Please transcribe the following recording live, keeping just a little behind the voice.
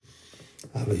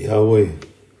Abba Yahweh,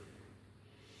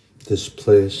 this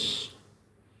place,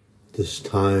 this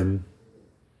time,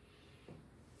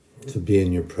 to be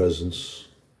in your presence,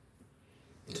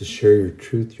 to share your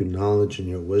truth, your knowledge, and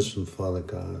your wisdom, Father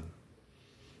God.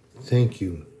 Thank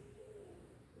you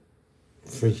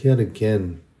for yet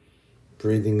again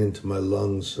breathing into my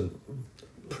lungs and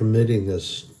permitting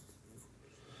this.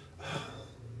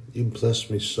 You bless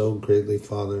me so greatly,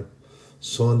 Father,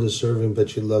 so undeserving,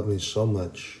 but you love me so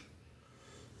much.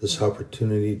 This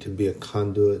opportunity to be a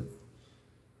conduit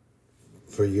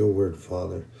for your word,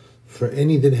 Father. For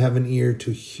any that have an ear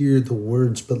to hear the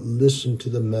words, but listen to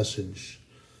the message.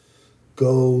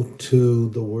 Go to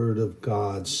the word of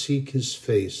God. Seek his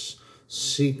face.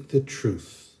 Seek the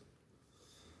truth.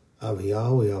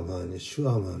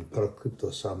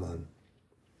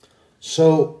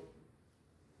 So,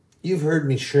 you've heard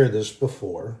me share this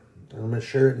before. I'm going to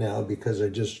share it now because I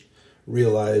just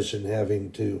realized in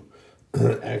having to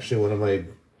actually one of my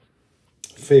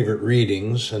favorite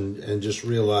readings and just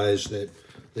realized that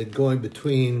going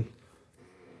between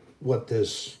what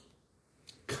this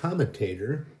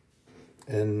commentator,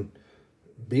 and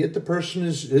be it the person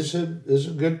is a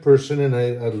good person, and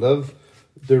I love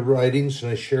their writings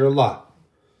and I share a lot,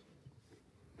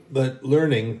 but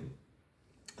learning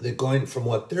that going from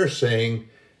what they're saying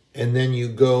and then you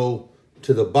go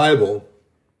to the Bible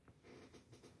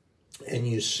and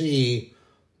you see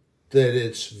that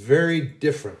it's very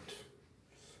different,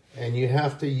 and you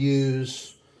have to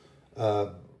use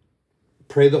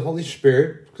pray the Holy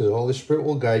Spirit, because the Holy Spirit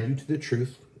will guide you to the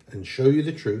truth and show you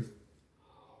the truth.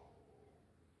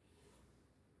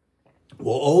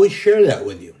 We'll always share that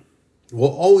with you. We'll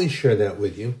always share that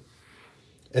with you,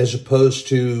 as opposed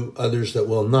to others that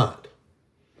will not.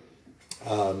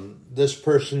 This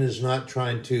person is not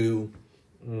trying to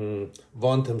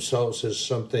vaunt themselves as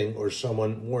something or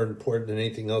someone more important than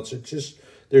anything else. It's just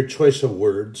their choice of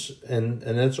words, and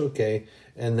that's okay.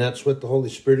 And that's what the Holy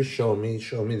Spirit has shown me. He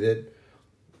showed me that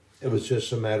it was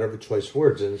just a matter of a choice of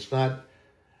words, and it's not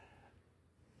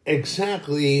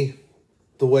exactly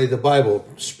the way the Bible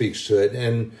speaks to it.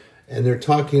 And they're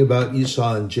talking about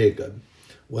Esau and Jacob.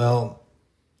 Well,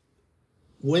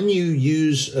 when you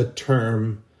use a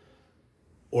term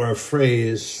or a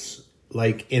phrase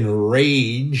like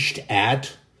enraged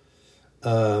at,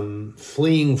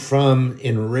 fleeing from,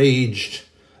 enraged,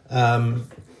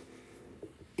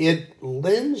 it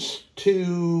lends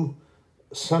to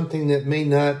something that may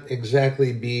not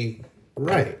exactly be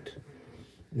right.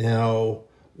 Now,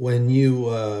 when you,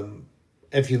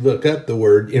 if you look up the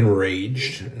word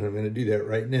enraged, and I'm going to do that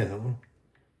right now,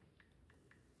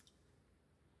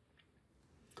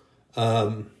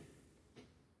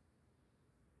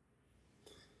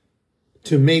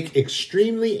 to make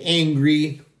extremely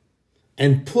angry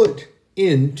and put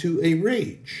into a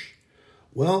rage.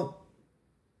 Well,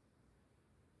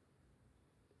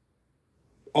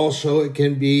 also it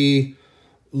can be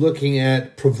looking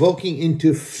at provoking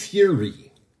into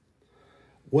fury.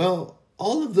 Well,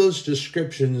 all of those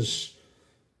descriptions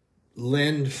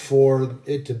lend for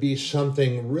it to be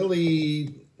something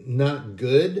really not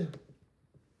good.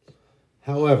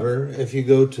 However, if you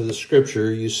go to the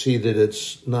scripture, you see that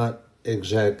it's not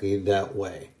exactly that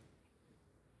way.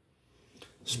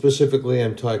 Specifically,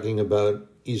 I'm talking about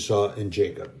Esau and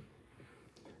Jacob.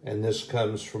 And this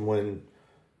comes from when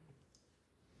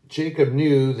Jacob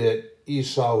knew that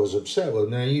Esau was upset with him.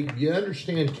 Now, you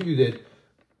understand, too,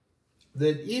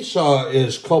 that Esau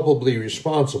is culpably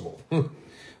responsible.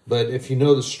 But if you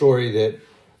know the story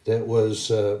that was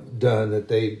done, that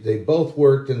they both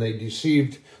worked and they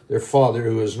deceived their father,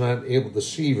 who was not able to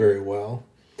see very well.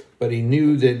 But he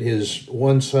knew that his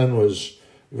one son was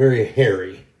very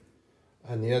hairy,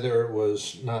 and the other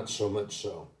was not so much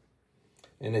so.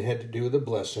 And it had to do with the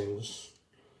blessings.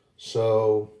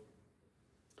 So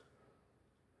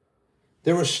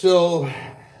there was still,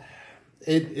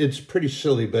 it's pretty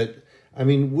silly, but I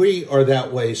mean, we are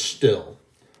that way still.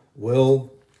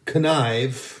 We'll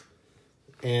connive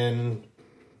and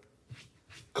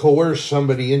coerce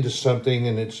somebody into something,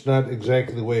 and it's not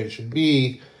exactly the way it should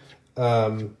be.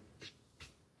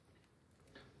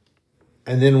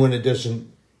 And then when it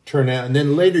doesn't turn out, and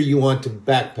then later you want to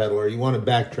backpedal or you want to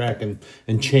backtrack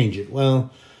and change it.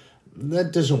 Well,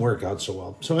 that doesn't work out so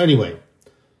well. So anyway,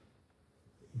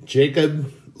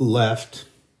 Jacob left.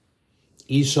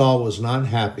 Esau was not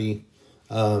happy.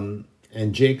 And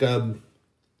Jacob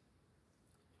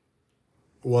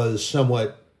was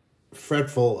somewhat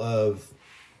fretful of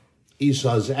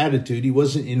Esau's attitude. He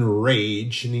wasn't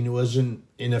enraged and he wasn't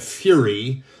in a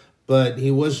fury, but he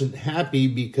wasn't happy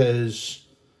because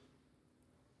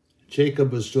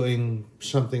Jacob was doing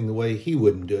something the way he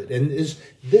wouldn't do it. And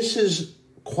this is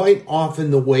quite often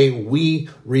the way we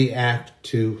react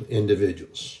to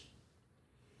individuals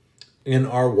in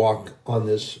our walk on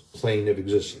this plane of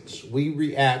existence. We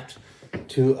react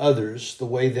to others the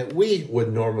way that we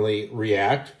would normally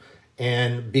react,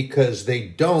 and because they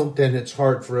don't, then it's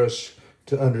hard for us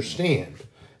to understand.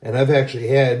 And I've actually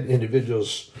had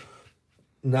individuals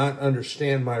not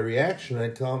understand my reaction. I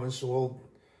tell them, I say, well,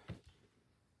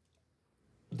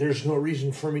 there's no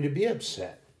reason for me to be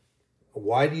upset.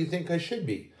 Why do you think I should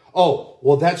be? Oh,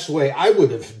 well, that's the way I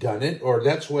would have done it, or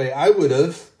that's the way I would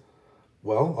have.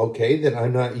 Well, okay, then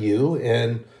I'm not you,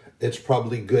 and it's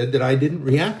probably good that I didn't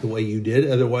react the way you did.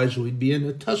 Otherwise, we'd be in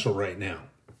a tussle right now.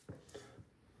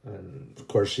 And of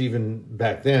course, even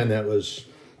back then,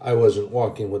 I wasn't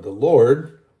walking with the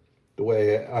Lord the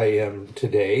way I am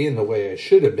today and the way I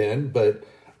should have been, but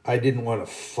I didn't want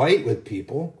to fight with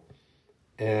people.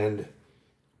 And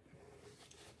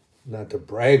not to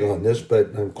brag on this,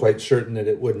 but I'm quite certain that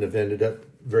it wouldn't have ended up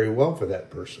very well for that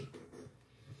person.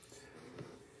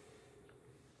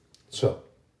 So,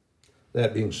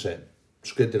 that being said,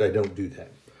 it's good that I don't do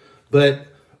that. But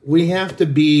we have to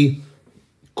be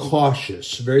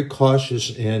cautious, very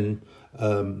cautious, and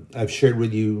I've shared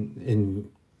with you in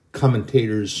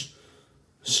commentators'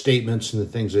 statements and the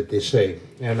things that they say.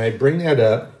 And I bring that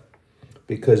up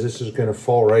because this is going to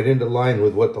fall right into line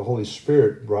with what the Holy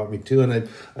Spirit brought me to. And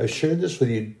I've shared this with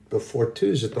you before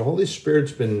too, is that the Holy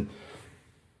Spirit's been...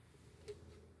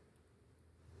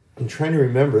 I'm trying to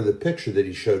remember the picture that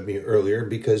he showed me earlier,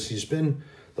 because the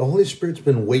Holy Spirit's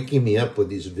been waking me up with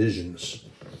these visions.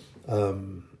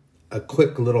 A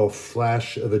quick little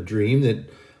flash of a dream that,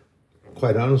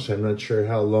 quite honestly, I'm not sure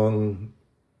how long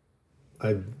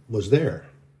I was there.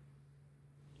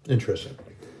 Interesting.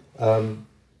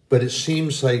 But it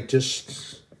seems like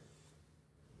just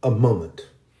a moment.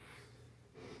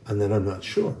 And then I'm not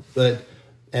sure. But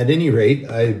at any rate,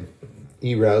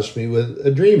 he roused me with a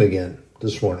dream again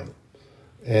this morning.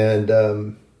 And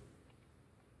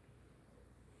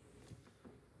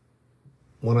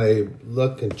when I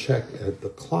look and check at the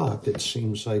clock, it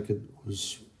seems like it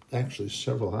was actually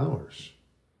several hours.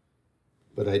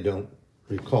 But I don't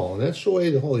recall. And that's the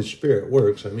way the Holy Spirit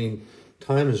works. I mean,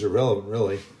 time is irrelevant,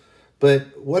 really.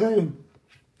 But what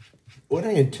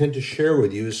I intend to share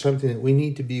with you is something that we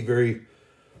need to be very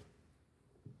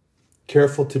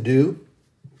careful to do.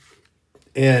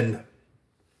 And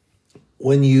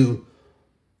when you're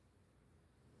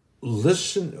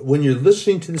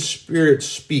listening to the Spirit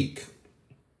speak,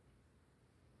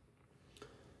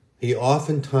 he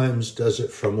oftentimes does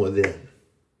it from within.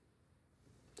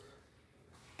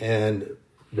 And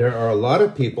there are a lot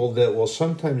of people that will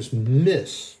sometimes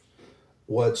miss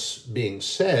what's being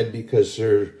said because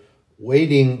they're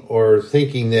waiting or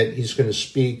thinking that he's going to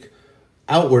speak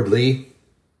outwardly,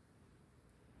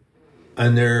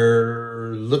 and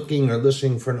they're looking or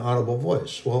listening for an audible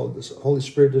voice. Well, the Holy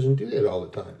Spirit doesn't do that all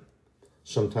the time.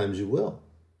 Sometimes he will.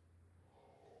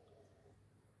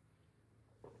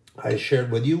 I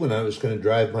shared with you when I was going to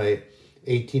drive my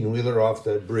 18-wheeler off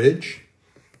the bridge,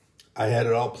 I had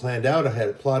it all planned out, I had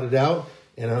it plotted out,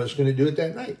 and I was going to do it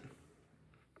that night.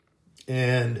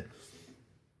 And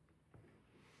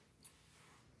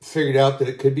figured out that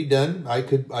it could be done. I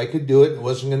could do it. It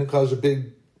wasn't going to cause a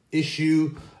big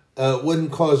issue.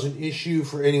 Wouldn't cause an issue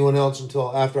for anyone else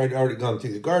until after I'd already gone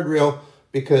through the guardrail,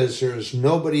 because there's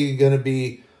nobody going to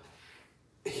be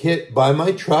hit by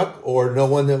my truck, or no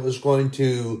one that was going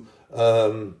to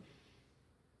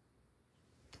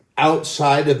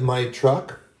outside of my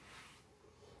truck.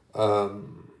 I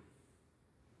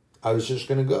was just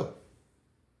going to go.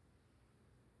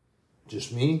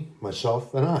 Just me,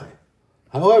 myself, and I.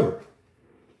 However,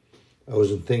 I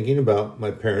wasn't thinking about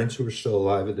my parents who were still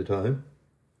alive at the time.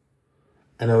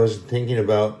 And I wasn't thinking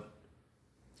about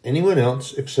anyone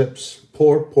else except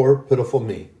poor, pitiful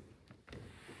me.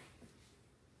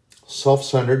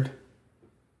 Self-centered,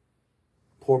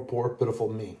 poor, pitiful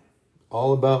me.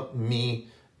 All about me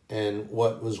and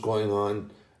what was going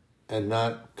on, and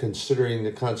not considering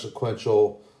the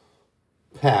consequential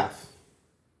path.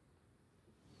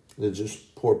 It's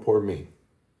just poor me.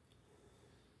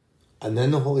 And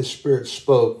then the Holy Spirit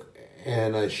spoke,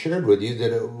 and I shared with you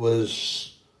that it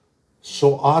was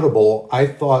so audible, I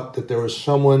thought that there was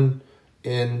someone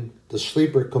in the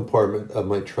sleeper compartment of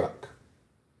my truck.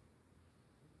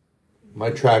 My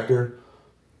tractor,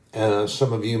 and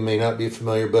some of you may not be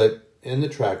familiar, but in the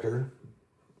tractor,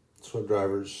 that's what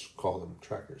drivers call them,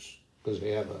 tractors, because they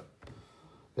have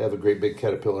a great big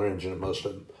Caterpillar engine in most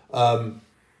of them.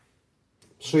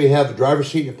 So you have the driver's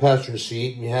seat and the passenger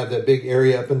seat, and you have that big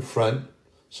area up in front,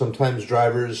 Sometimes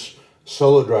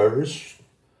solo drivers,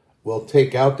 will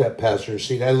take out that passenger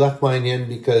seat. I left mine in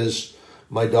because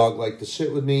my dog liked to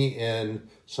sit with me, and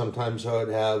sometimes I would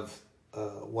have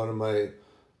one of my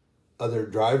other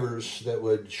drivers that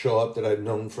would show up that I've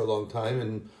known for a long time,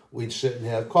 and we'd sit and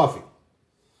have coffee.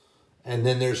 And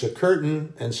then there's a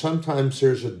curtain, and sometimes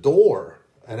there's a door,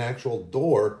 an actual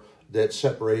door that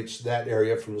separates that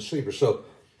area from the sleeper. So,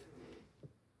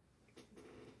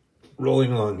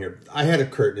 rolling along here, I had a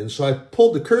curtain, and so I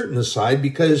pulled the curtain aside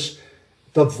because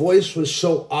the voice was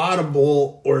so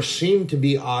audible, or seemed to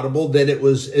be audible, that it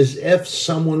was as if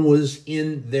someone was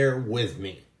in there with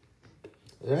me.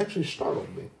 It actually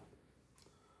startled me.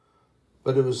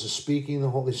 But it was the speaking of the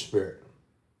Holy Spirit.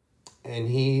 And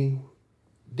he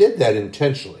did that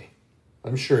intentionally.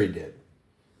 I'm sure he did.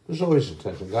 There's always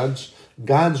intention.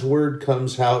 God's word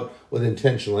comes out with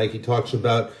intention. Like he talks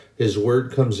about, his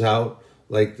word comes out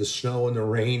like the snow and the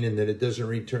rain, and that it doesn't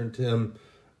return to him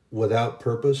without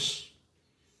purpose.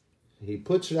 He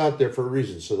puts it out there for a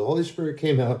reason. So the Holy Spirit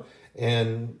came out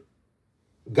and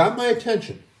got my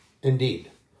attention,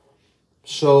 indeed.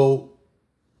 So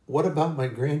what about my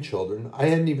grandchildren? I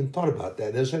hadn't even thought about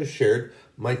that. As I shared,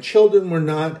 my children were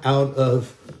not out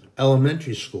of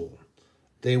elementary school.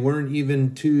 They weren't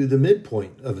even to the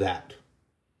midpoint of that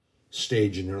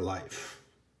stage in their life.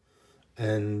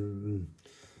 And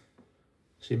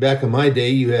see, back in my day,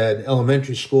 you had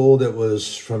elementary school that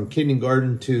was from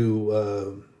kindergarten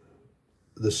to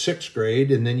the 6th grade,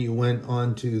 and then you went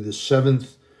on to the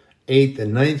 7th, 8th,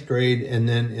 and 9th grade, and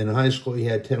then in high school you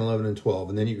had 10, 11, and 12,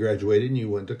 and then you graduated and you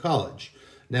went to college.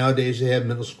 Nowadays they have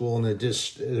middle school, and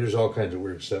there's all kinds of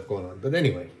weird stuff going on. But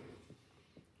anyway,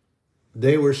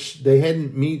 they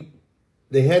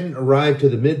hadn't arrived to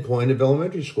the midpoint of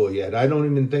elementary school yet. I don't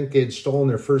even think they'd stolen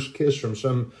their first kiss from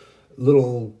some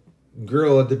little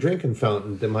girl at the drinking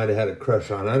fountain that might have had a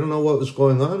crush on. I don't know what was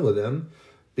going on with them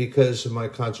because of my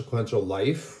consequential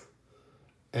life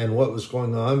and what was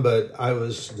going on, but I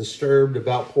was disturbed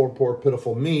about poor,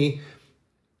 pitiful me,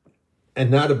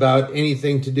 and not about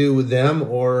anything to do with them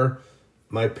or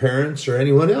my parents or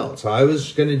anyone else. I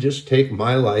was going to just take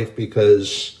my life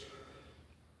because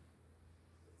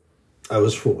I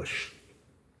was foolish.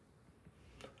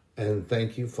 And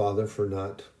thank you, Father, for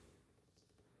not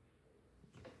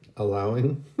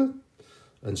allowing.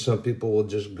 And some people will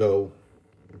just go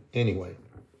anyway.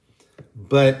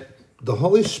 But the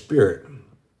Holy Spirit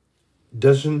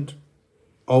doesn't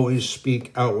always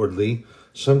speak outwardly,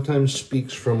 sometimes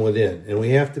speaks from within. And we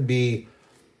have to be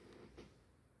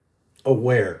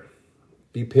aware,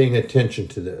 be paying attention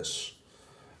to this.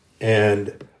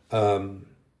 And a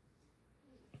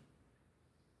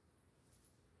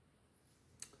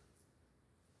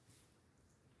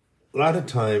lot of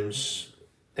times,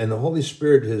 and the Holy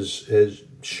Spirit has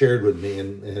shared with me,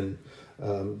 and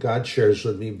God shares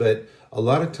with me, but a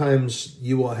lot of times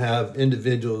you will have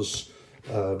individuals,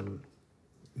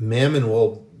 Mammon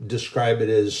will describe it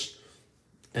as,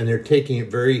 and they're taking it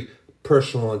very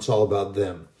personal, it's all about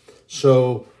them.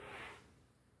 So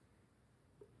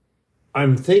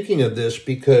I'm thinking of this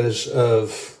because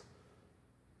of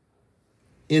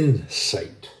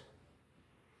insight.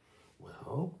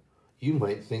 Well, you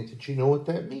might think that you know what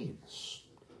that means.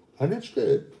 And that's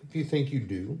good if you think you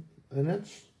do, and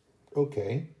that's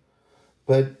okay.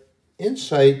 But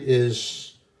insight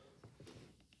is,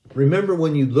 remember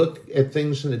when you look at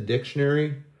things in a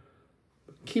dictionary,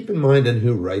 keep in mind on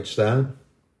who writes that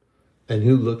and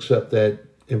who looks up that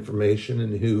information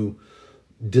and who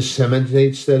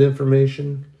disseminates that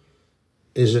information.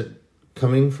 Is it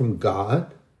coming from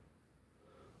God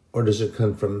or does it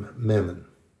come from Mammon?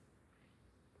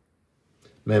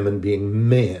 Mammon being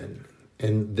man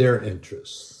and their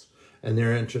interests. And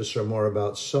their interests are more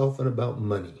about self and about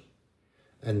money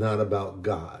and not about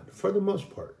God, for the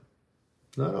most part.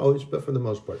 Not always, but for the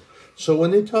most part. So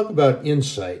when they talk about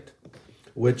insight,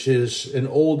 which is an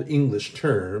old English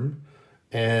term,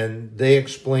 and they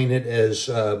explain it as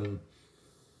an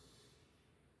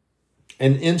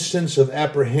instance of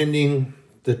apprehending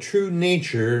the true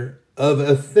nature of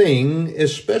a thing,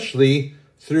 especially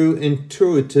through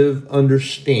intuitive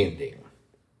understanding.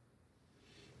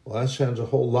 Well, that sounds a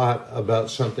whole lot about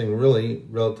something really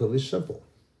relatively simple.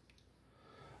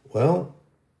 Well,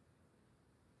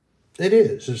 it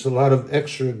is. There's a lot of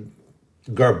extra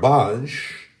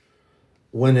garbage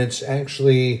when it's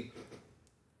actually,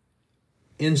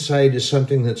 insight is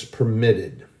something that's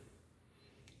permitted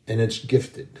and it's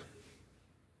gifted.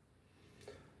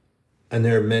 And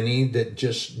there are many that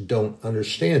just don't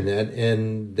understand that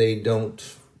and they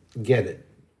don't get it.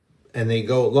 And they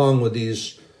go along with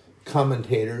these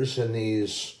commentators and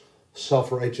these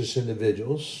self-righteous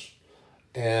individuals,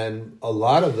 and a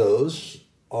lot of those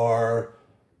are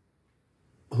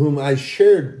whom I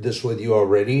shared this with you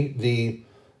already, the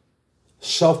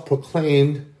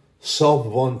self-proclaimed,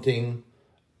 self-vaunting,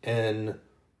 and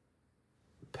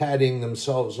patting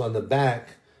themselves on the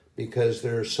back because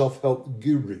they're self-help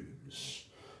gurus.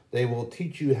 They will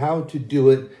teach you how to do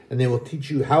it, and they will teach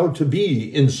you how to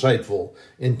be insightful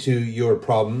into your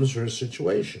problems or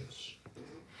situations.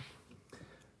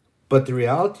 But the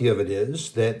reality of it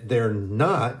is that they're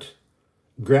not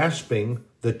grasping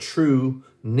the true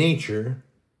nature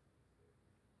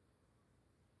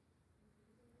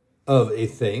of a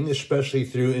thing, especially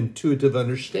through intuitive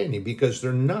understanding, because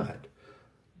they're not.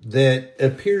 That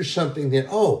appears something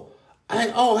that,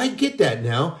 I get that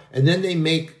now, and then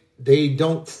they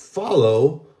don't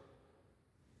follow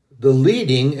the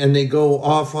leading, and they go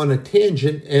off on a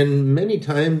tangent, and many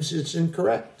times it's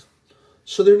incorrect.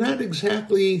 So they're not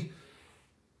exactly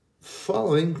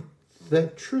following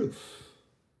that truth.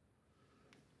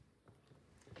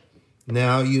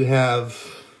 Now you have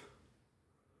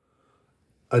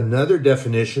another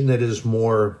definition that is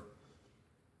more,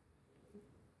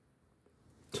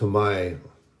 to my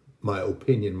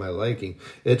opinion, my liking.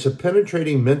 It's a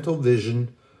penetrating mental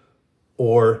vision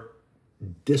or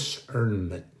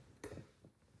discernment.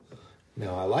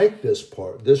 Now, I like this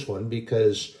one,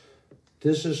 because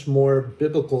this is more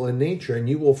biblical in nature, and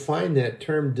you will find that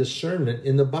term discernment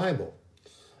in the Bible.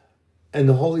 And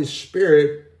the Holy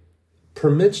Spirit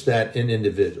permits that in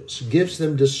individuals, gives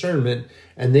them discernment,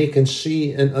 and they can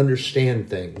see and understand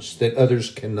things that others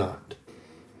cannot.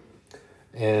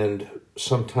 And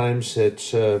sometimes it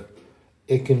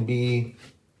can be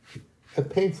a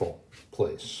painful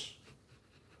place,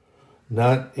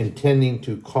 not intending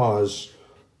to cause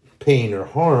pain or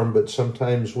harm, but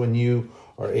sometimes when you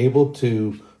are able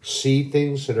to see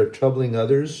things that are troubling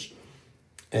others,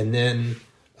 and then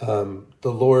the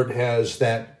Lord has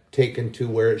that taken to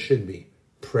where it should be,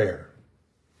 prayer.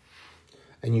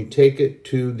 And you take it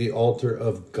to the altar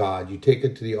of God. You take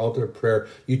it to the altar of prayer.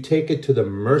 You take it to the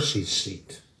mercy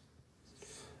seat,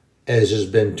 as has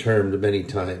been termed many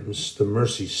times, the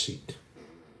mercy seat.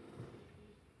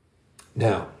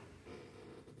 Now,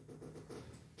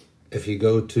 if you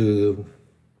go to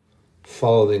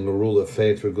following the rule of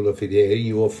faith, regula fidei,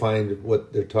 you will find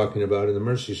what they're talking about in the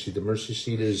mercy seat. The mercy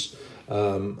seat is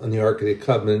on the Ark of the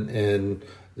Covenant, and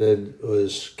that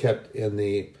was kept in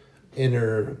the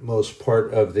innermost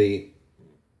part of the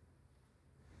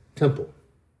temple.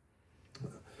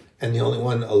 And the only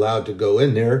one allowed to go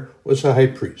in there was the high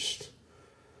priest.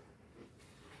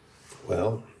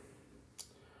 Well,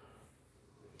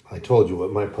 I told you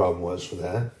what my problem was with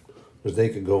that. Was they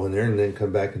could go in there and then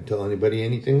come back and tell anybody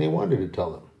anything they wanted to tell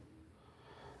them.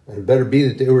 And it better be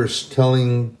that they were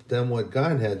telling them what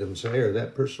God had them say, or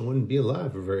that person wouldn't be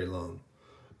alive for very long.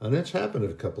 And that's happened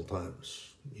a couple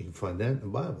times. You can find that in the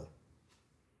Bible.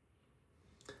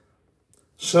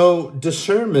 So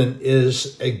discernment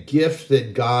is a gift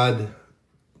that God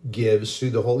gives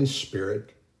through the Holy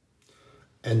Spirit.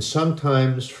 And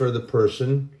sometimes for the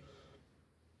person,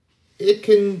 it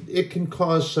can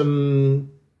cause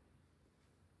some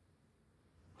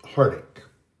heartache.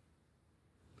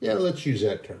 Yeah, let's use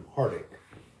that term, heartache.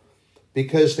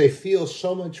 Because they feel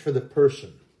so much for the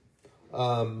person.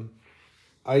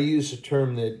 I use a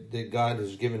term that God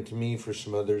has given to me for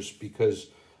some others because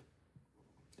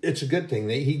it's a good thing.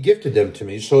 He gifted them to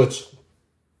me. So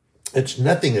it's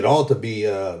nothing at all to be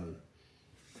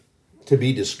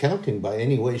discounting by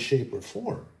any way, shape, or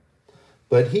form.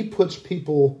 But he puts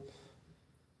people,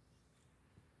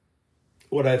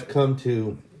 what I've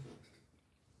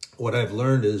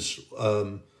learned is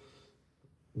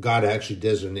God actually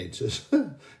designates this.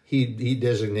 He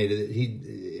designated it.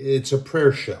 It's a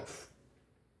prayer shelf.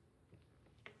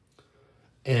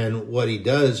 And what he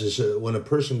does is when a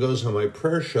person goes on my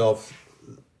prayer shelf,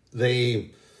 I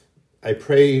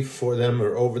pray for them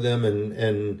or over them,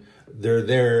 and they're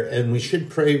there. And we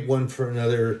should pray one for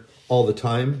another all the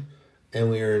time. And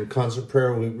we are in constant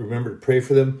prayer. We remember to pray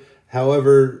for them.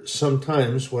 However,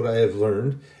 sometimes what I have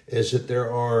learned is that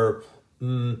there are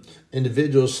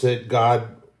individuals that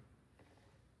God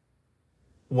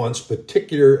wants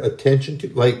particular attention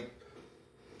to, like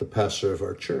the pastor of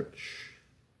our church.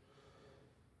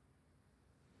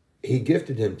 He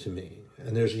gifted him to me.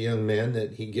 And there's a young man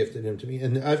that he gifted him to me.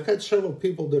 And I've got several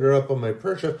people that are up on my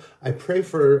prayer shelf. I pray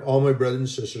for all my brothers and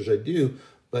sisters, I do.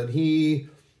 But and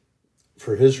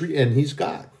he's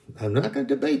God. I'm not going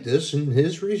to debate this, and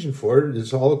his reason for it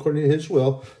is all according to his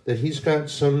will, that he's got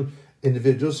some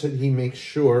individuals that he makes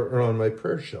sure are on my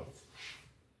prayer shelf.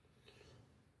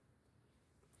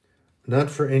 not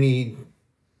for any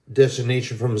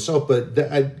designation for myself, but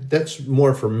that's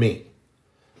more for me,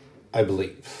 I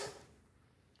believe.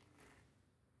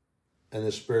 And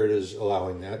the Spirit is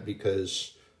allowing that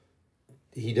because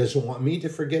he doesn't want me to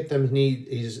forget them.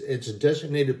 It's a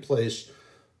designated place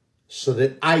so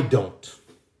that I don't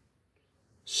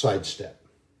sidestep.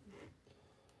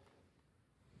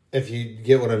 If you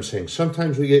get what I'm saying.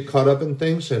 Sometimes we get caught up in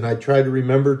things, and I try to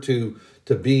remember to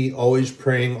be always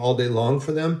praying all day long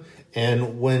for them.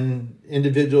 And when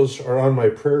individuals are on my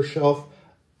prayer shelf,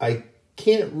 I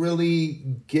can't really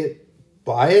get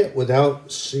by it without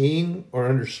seeing or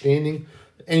understanding.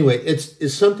 Anyway,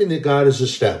 it's something that God has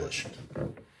established.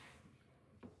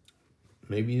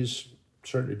 Maybe he's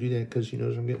starting to do that because he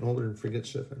knows I'm getting older and forget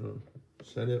stuff. I don't know.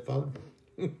 Is that it, Father?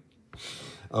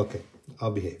 Okay,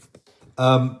 I'll behave.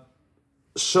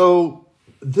 So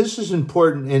this is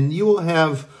important, and you will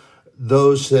have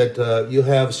those that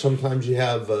sometimes you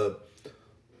have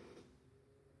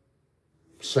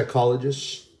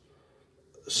psychologists.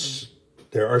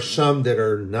 There are some that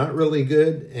are not really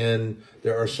good, and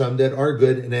there are some that are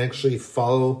good and actually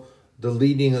follow the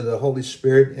leading of the Holy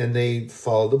Spirit, and they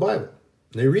follow the Bible.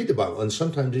 They read the Bible, and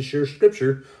sometimes they share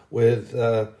scripture with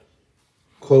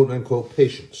quote-unquote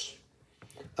patience.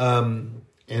 And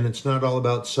it's not all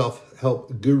about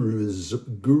self-help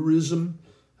guruism.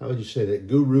 How would you say that?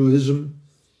 Guruism.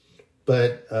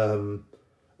 But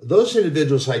those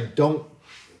individuals I don't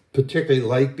particularly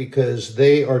like because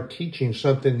they are teaching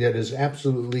something that is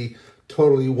absolutely,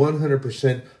 totally,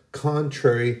 100%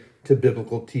 contrary to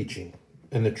biblical teaching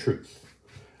and the truth.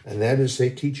 And that is they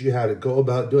teach you how to go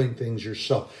about doing things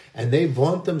yourself. And they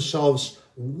vaunt themselves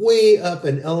way up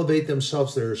and elevate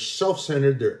themselves. They're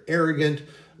self-centered, they're arrogant,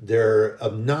 they're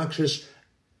obnoxious.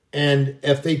 And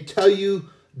if they tell you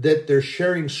that they're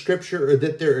sharing scripture or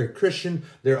that they're a Christian,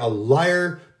 they're a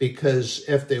liar, because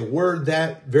if they were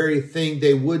that very thing,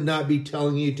 they would not be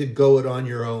telling you to go it on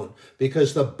your own,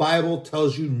 because the Bible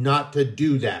tells you not to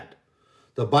do that.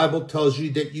 The Bible tells you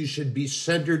that you should be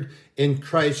centered in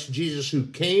Christ Jesus, who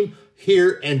came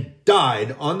here and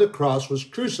died on the cross, was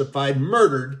crucified,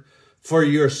 murdered for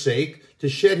your sake, to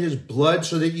shed his blood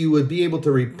so that you would be able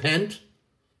to repent,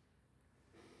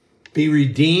 be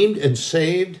redeemed and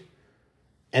saved,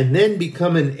 and then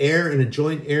become an heir and a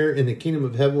joint heir in the kingdom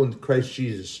of heaven with Christ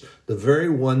Jesus, the very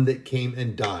one that came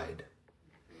and died.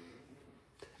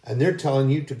 And they're telling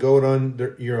you to go it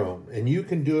on your own, and you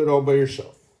can do it all by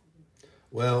yourself.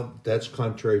 Well, that's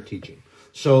contrary teaching.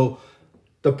 So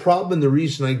the problem and the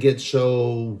reason I get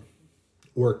so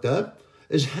worked up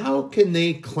is, how can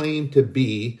they claim to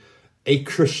be a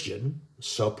Christian,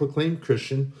 self-proclaimed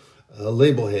Christian,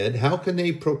 label head? How can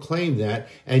they proclaim that,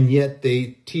 and yet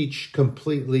they teach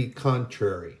completely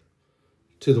contrary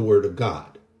to the Word of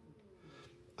God?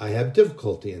 I have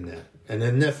difficulty in that.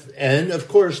 And of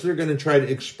course, they're going to try to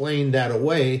explain that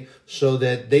away so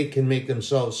that they can make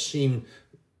themselves seem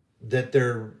that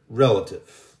they're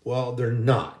relative. Well, they're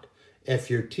not. If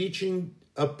you're teaching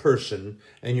a person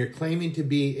and you're claiming to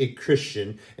be a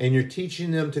Christian and you're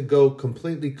teaching them to go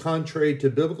completely contrary to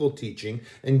biblical teaching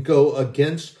and go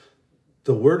against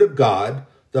the Word of God,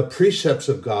 the precepts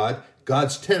of God,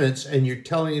 God's tenets, and you're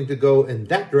telling them to go in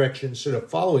that direction instead of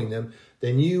following them,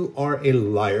 then you are a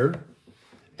liar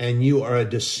and you are a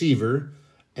deceiver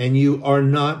and you are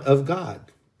not of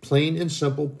God. Plain and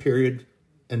simple, period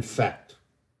and fact.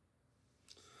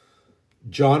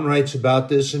 John writes about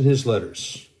this in his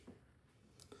letters.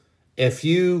 If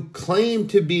you claim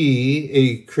to be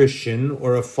a Christian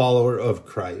or a follower of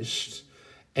Christ,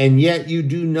 and yet you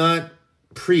do not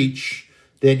preach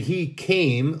that he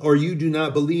came, or you do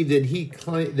not believe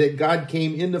that God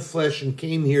came in the flesh and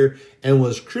came here and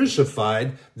was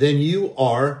crucified, then you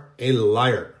are a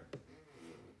liar.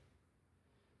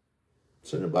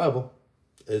 It's in the Bible.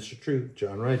 It's the truth.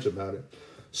 John writes about it.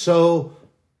 So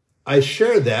I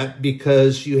share that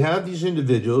because you have these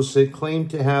individuals that claim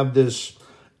to have this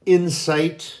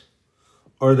insight,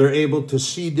 or they're able to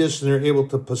see this and they're able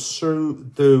to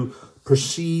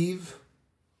perceive,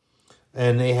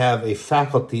 and they have a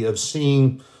faculty of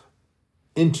seeing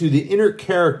into the inner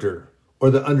character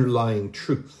or the underlying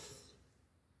truth.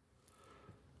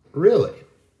 Really?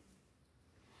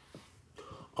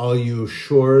 Are you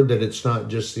sure that it's not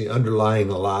just the underlying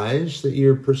lies that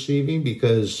you're perceiving?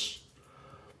 Because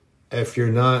if you're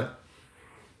not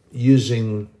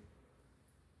using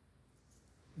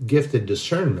gifted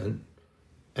discernment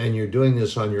and you're doing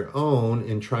this on your own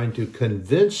and trying to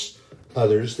convince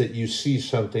others that you see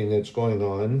something that's going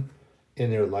on in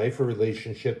their life or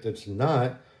relationship that's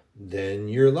not, then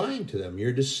you're lying to them.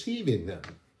 You're deceiving them.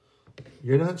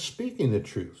 You're not speaking the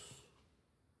truth.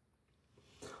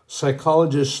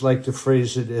 Psychologists like to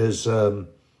phrase it as the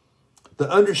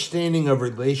understanding of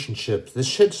relationships that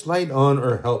sheds light on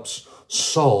or helps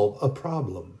solve a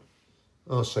problem.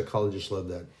 Oh, psychologists love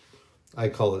that. I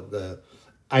call it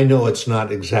I know it's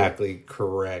not exactly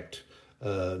correct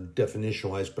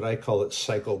definition-wise, but I call it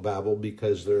psychobabble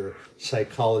because they're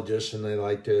psychologists and they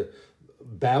like to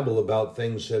babble about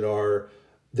things that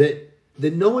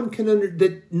no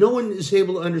one is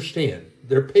able to understand.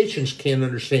 Their patients can't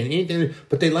understand anything,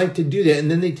 but they like to do that, and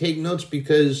then they take notes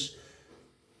because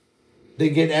they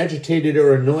get agitated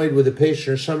or annoyed with a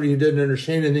patient or somebody who doesn't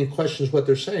understand and then questions what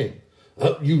they're saying.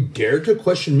 You dare to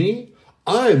question me?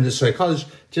 I'm the psychologist.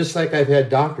 Just like I've had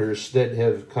doctors that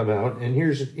have come out, and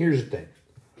here's the thing.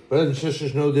 Brothers and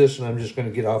sisters know this, and I'm just going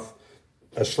to get off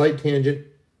a slight tangent.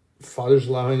 Father's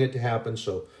allowing it to happen,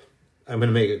 so I'm going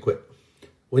to make it quick.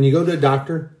 When you go to a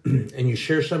doctor and you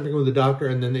share something with the doctor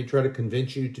and then they try to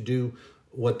convince you to do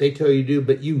what they tell you to do,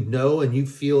 but you know and you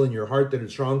feel in your heart that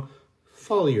it's wrong,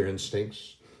 follow your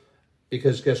instincts.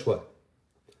 Because guess what?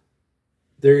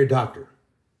 They're your doctor.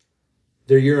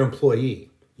 They're your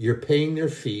employee. You're paying their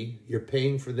fee. You're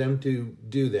paying for them to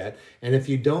do that. And if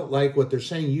you don't like what they're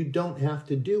saying, you don't have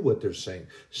to do what they're saying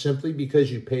simply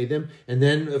because you pay them. And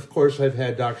then, of course, I've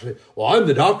had doctors say, well, I'm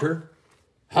the doctor.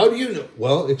 How do you know?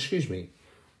 Well, excuse me.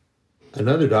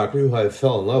 Another doctor who I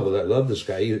fell in love with, I love this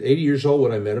guy. He was 80 years old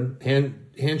when I met him,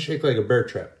 handshake like a bear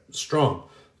trap, strong,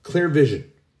 clear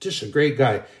vision, just a great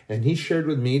guy. And he shared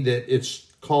with me that it's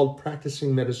called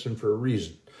practicing medicine for a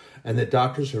reason. And that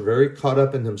doctors are very caught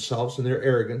up in themselves and their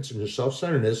arrogance and their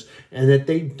self-centeredness, and that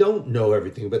they don't know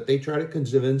everything, but they try to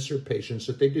convince their patients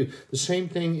that they do. The same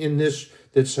thing in this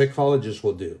that psychologists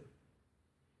will do.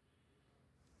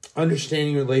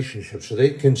 Understanding relationships so they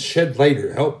can shed light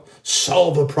or help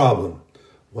solve a problem.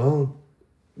 Well,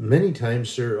 many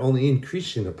times they're only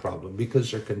increasing the problem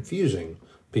because they're confusing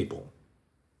people.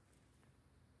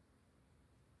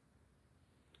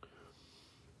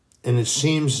 And it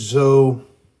seems as though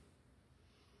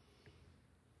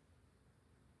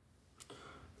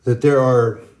that there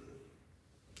are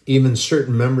even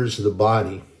certain members of the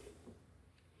body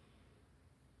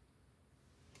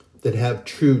that have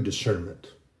true discernment.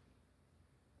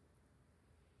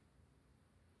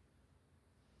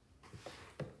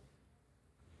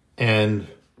 And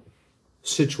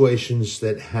situations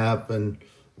that happen,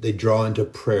 they draw into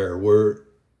prayer where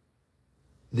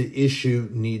the issue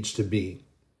needs to be.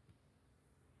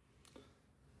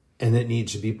 And it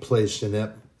needs to be placed in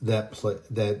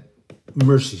that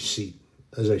mercy seat,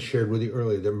 as I shared with you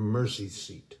earlier, the mercy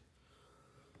seat.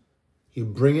 You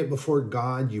bring it before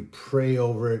God, you pray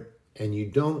over it, and you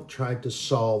don't try to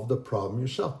solve the problem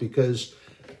yourself, because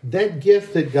that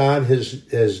gift that God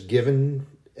has given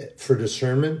for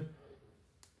discernment,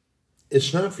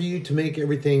 it's not for you to make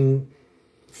everything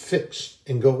fixed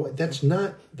and go away. That's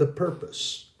not the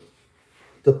purpose.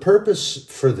 The purpose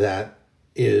for that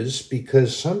is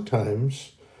because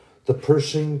sometimes the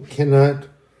person cannot.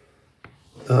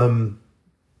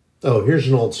 Here's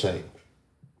an old saying.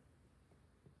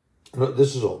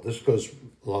 This is old. This goes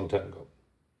a long time ago.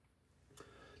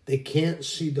 They can't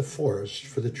see the forest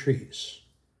for the trees.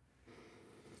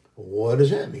 What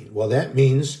does that mean? Well, that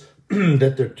means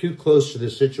that they're too close to the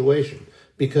situation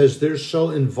because they're so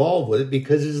involved with it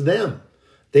because it's them.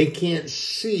 They can't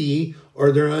see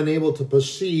or they're unable to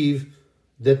perceive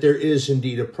that there is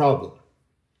indeed a problem.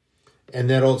 And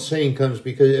that old saying comes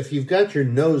because if you've got your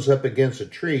nose up against a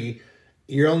tree,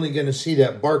 you're only going to see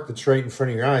that bark that's right in front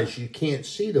of your eyes. You can't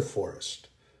see the forest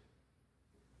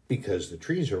because the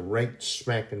trees are right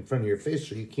smack in front of your face,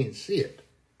 so you can't see it.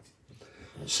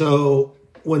 So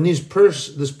when this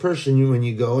person, when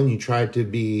you go and you try to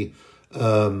be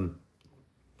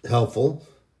helpful,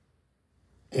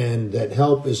 and that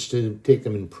help is to take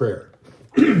them in prayer.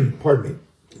 Pardon me.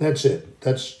 That's it.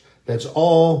 That's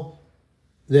all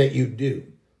that you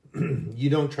do. You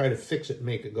don't try to fix it and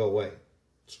make it go away.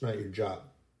 It's not your job.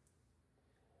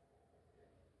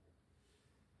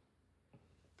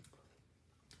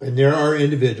 And there are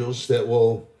individuals that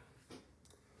will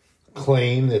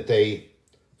claim that they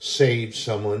saved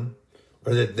someone,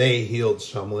 or that they healed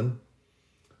someone,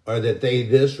 or that they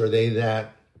this or they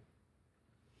that.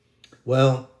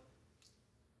 Well,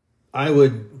 I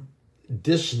would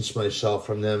distance myself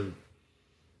from them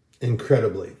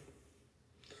incredibly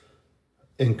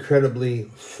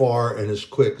far and as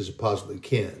quick as it possibly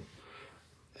can.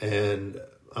 And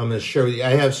I'm going to share with you,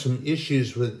 I have some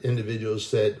issues with individuals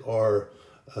that are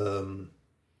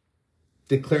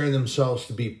declaring themselves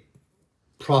to be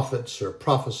prophets or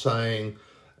prophesying,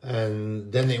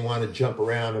 and then they want to jump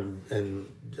around and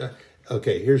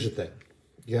okay, here's the thing.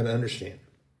 You got to understand.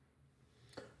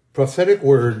 Prophetic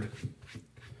word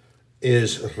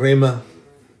is rhema.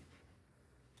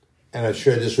 And I've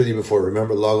shared this with you before.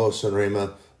 Remember logos and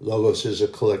rhema. Logos is a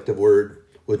collective word,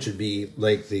 which would be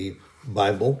like the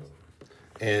Bible.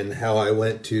 And how I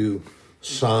went to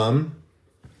Psalm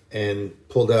and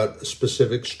pulled out a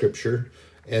specific scripture.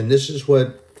 And this is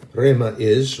what rhema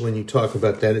is when you talk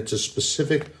about that. It's a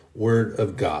specific word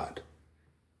of God.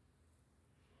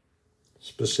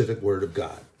 Specific word of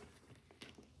God.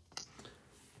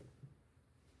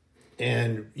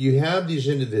 And you have these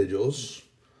individuals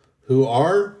who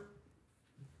are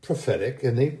prophetic,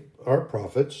 and they are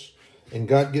prophets, and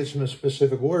God gives them a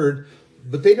specific word,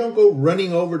 but they don't go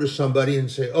running over to somebody and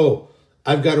say, oh,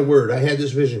 I've got a word. I had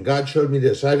this vision. God showed me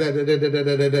this.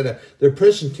 Their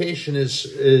presentation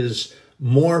is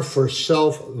more for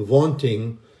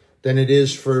self-vaunting than it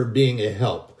is for being a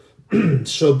help.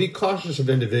 So be cautious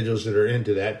of individuals that are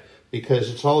into that,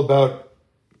 because it's all about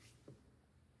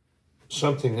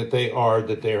something that they are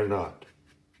not.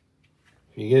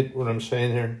 You get what I'm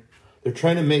saying there? They're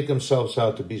trying to make themselves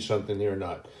out to be something they are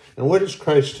not. And what does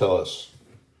Christ tell us?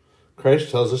 Christ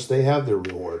tells us they have their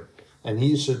reward. And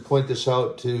he used to point this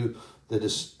out to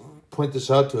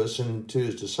us and to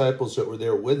his disciples that were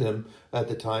there with him at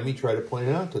the time. He tried to point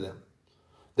it out to them.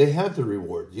 They have the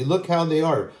reward. You look how they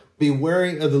are. Be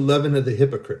wary of the leaven of the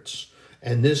hypocrites.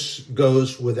 And this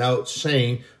goes without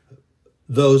saying,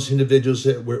 those individuals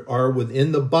that are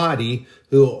within the body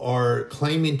who are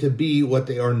claiming to be what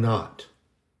they are not.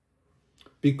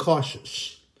 Be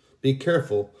cautious, be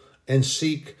careful, and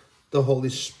seek the Holy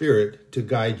Spirit to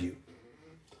guide you.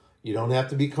 You don't have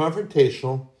to be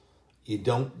confrontational. You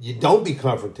don't be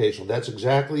confrontational. That's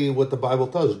exactly what the Bible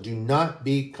tells us. Do not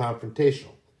be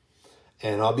confrontational.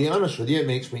 And I'll be honest with you, it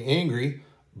makes me angry.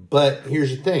 But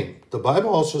here's the thing. The Bible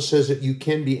also says that you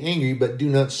can be angry, but do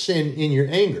not sin in your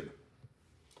anger.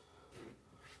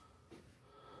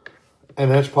 And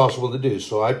that's possible to do.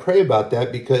 So I pray about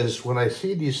that, because when I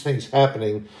see these things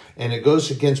happening and it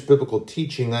goes against biblical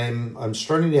teaching, I'm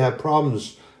starting to have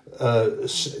problems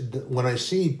when I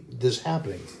see this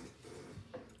happening.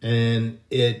 And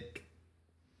it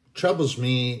troubles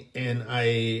me, and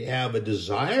I have a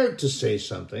desire to say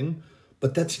something,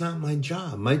 but that's not my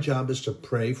job. My job is to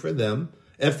pray for them.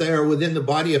 If they are within the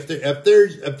body, if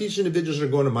these individuals are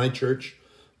going to my church,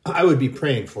 I would be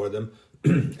praying for them.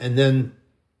 And then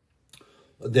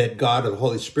that God or the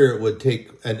Holy Spirit would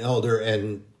take an elder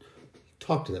and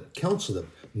talk to them, counsel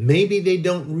them. Maybe they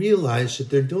don't realize that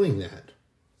they're doing that.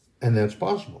 And that's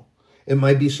possible. It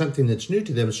might be something that's new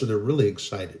to them, so they're really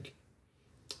excited.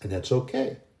 And that's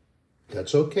okay.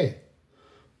 That's okay.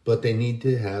 But they need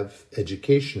to have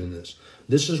education in this.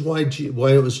 This is why it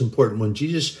was important. When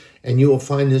Jesus, and you will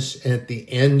find this at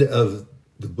the end of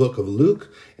the book of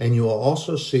Luke, and you will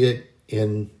also see it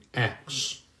in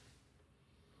Acts.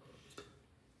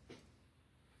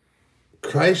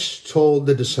 Christ told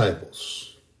the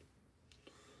disciples,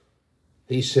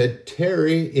 he said,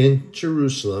 tarry in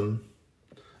Jerusalem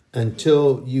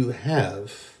until you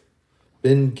have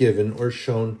been given or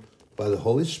shown by the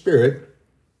Holy Spirit.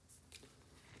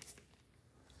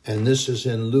 And this is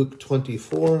in Luke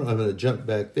 24. I'm going to jump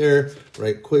back there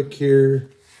right quick here.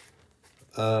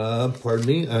 Pardon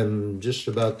me. I'm just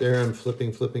about there. I'm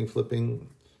flipping.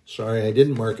 Sorry, I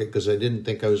didn't mark it because I didn't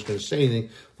think I was going to say anything,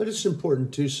 but it's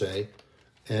important to say.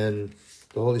 And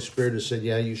the Holy Spirit has said,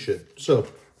 yeah, you should. So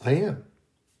I am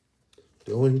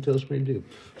doing what he tells me to do.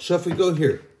 So if we go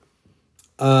here,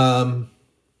 and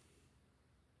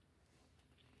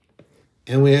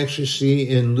we actually see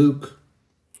in Luke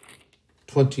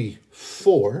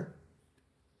 24,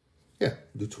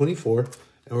 Luke 24,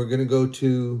 and we're going to go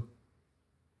to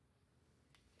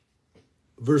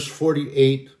verse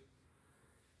 48.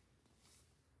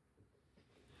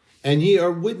 And ye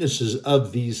are witnesses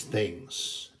of these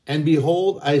things. And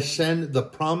behold, I send the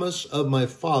promise of my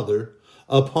Father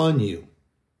upon you.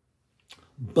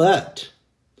 But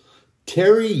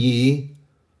tarry ye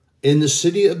in the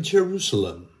city of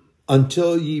Jerusalem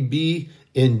until ye be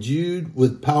endued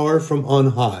with power from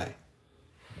on high.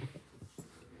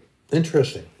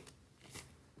 Interesting.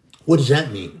 What does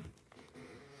that mean?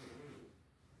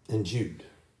 Endued.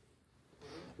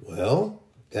 Well,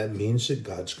 that means that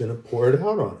God's going to pour it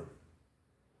out on them.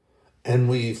 And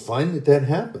we find that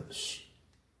happens.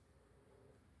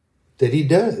 That he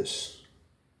does.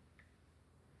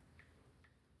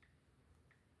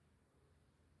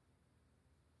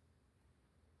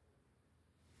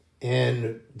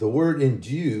 And the word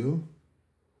endue,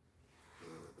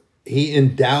 he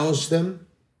endows them.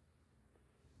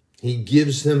 He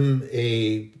gives them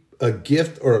a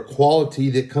gift or a quality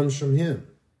that comes from him.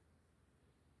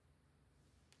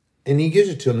 And he gives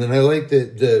it to them. And I like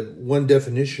the one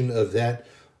definition of that.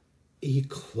 He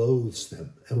clothes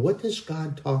them. And what does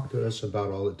God talk to us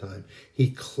about all the time?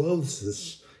 He clothes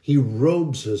us. He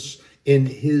robes us in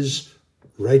his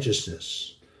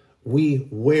righteousness. We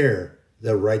wear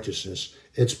the righteousness.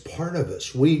 It's part of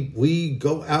us. We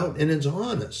go out and it's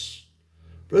on us.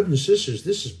 Brothers and sisters,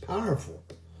 this is powerful.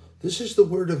 This is the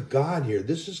word of God here.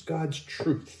 This is God's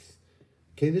truth.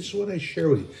 Okay, this is what I share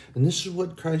with you. And this is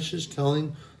what Christ is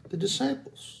telling the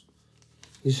disciples.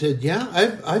 He said, yeah,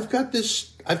 I've got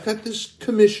this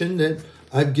commission that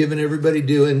I've given everybody to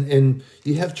do. And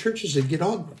you have churches that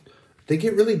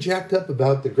get really jacked up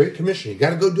about the Great Commission. You got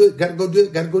to go do it, got to go do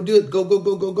it, got to go do it, go, go,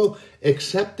 go, go, go.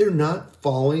 Except they're not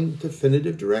following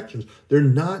definitive directions. They're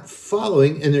not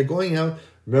following, and they're going out.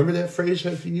 Remember that phrase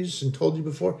I've used and told you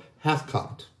before?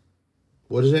 Half-cocked.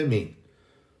 What does that mean?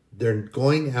 They're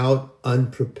going out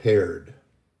unprepared.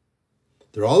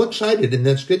 They're all excited, and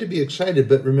that's good to be excited.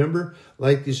 But remember,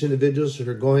 like these individuals that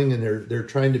are going and they're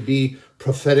trying to be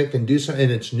prophetic and do something,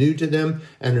 and it's new to them,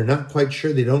 and they're not quite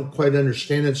sure, they don't quite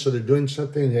understand it, so they're doing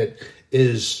something that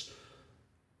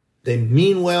they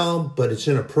mean well, but it's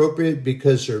inappropriate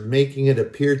because they're making it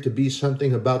appear to be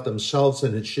something about themselves,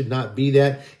 and it should not be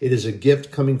that. It is a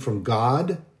gift coming from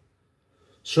God.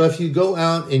 So if you go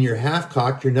out and you're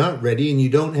half-cocked, you're not ready, and you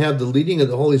don't have the leading of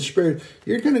the Holy Spirit,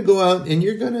 you're going to go out and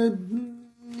you're going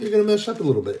to mess up a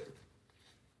little bit.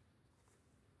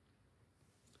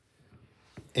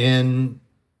 And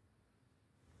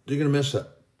you're going to mess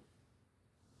up.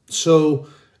 So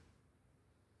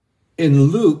in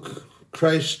Luke,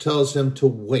 Christ tells them to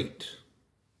wait.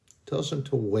 Tells them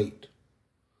to wait.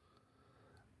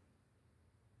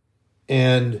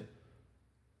 And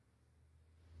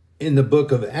in the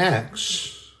book of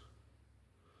Acts,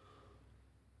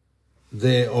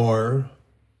 they are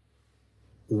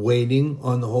waiting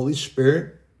on the Holy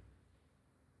Spirit,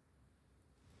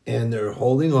 and they're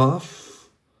holding off.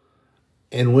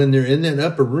 And when they're in that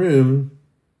upper room,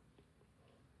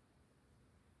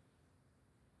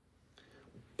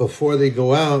 before they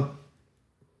go out,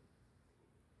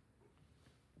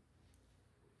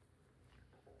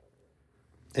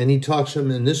 and he talks to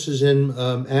them, and this is in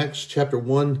Acts chapter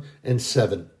 1 and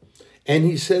 7. And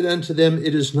he said unto them,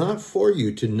 it is not for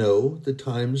you to know the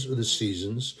times or the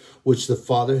seasons which the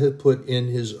Father hath put in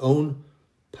his own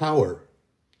power.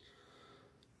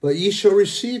 But ye shall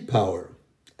receive power.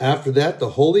 After that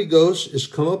the Holy Ghost is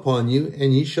come upon you,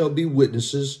 and ye shall be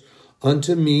witnesses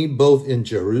unto me both in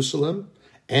Jerusalem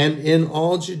and in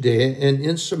all Judea and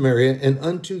in Samaria and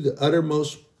unto the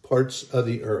uttermost parts of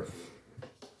the earth.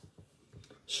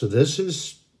 So this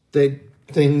is the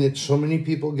thing that so many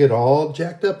people get all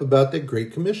jacked up about, the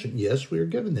Great Commission. Yes, we are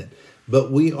given that. But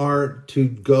we are to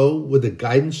go with the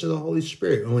guidance of the Holy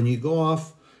Spirit. And when you go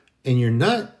off and you're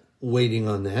not waiting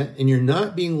on that and you're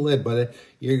not being led by that,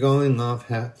 you're going off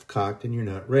half-cocked and you're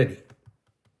not ready.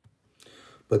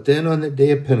 But then on the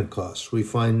day of Pentecost, we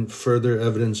find further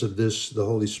evidence of this, the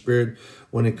Holy Spirit,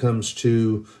 when it comes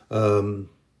to,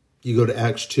 you go to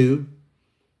Acts 2.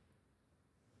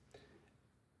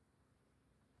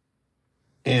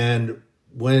 And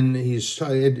when he's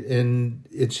tired, and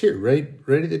it's here, right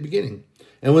at the beginning.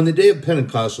 And when the day of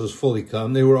Pentecost was fully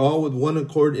come, they were all with one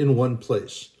accord in one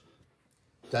place.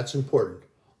 That's important.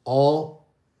 All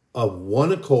of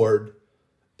one accord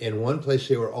in one place.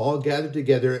 They were all gathered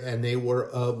together, and they were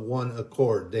of one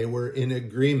accord. They were in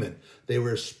agreement. They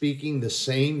were speaking the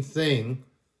same thing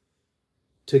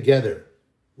together.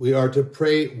 We are to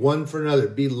pray one for another,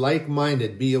 be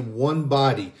like-minded, be of one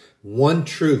body, one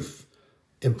truth.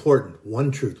 Important. One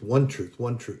truth, one truth,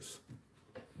 one truth.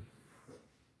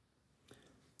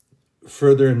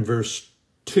 Further in verse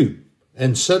 2.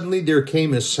 And suddenly there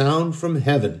came a sound from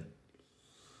heaven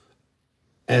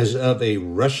as of a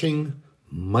rushing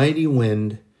mighty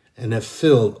wind, and it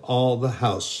filled all the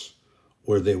house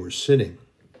where they were sitting.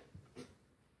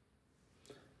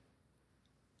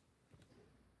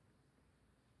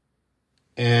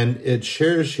 And it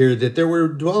shares here that there were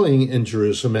dwelling in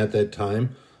Jerusalem at that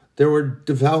time, there were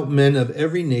devout men of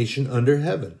every nation under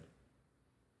heaven.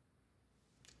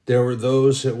 There were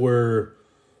those that were,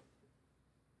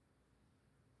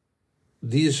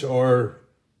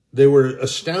 they were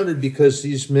astounded because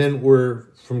these men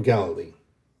were from Galilee.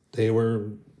 They were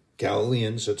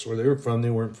Galileans, that's where they were from.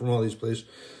 They weren't from all these places.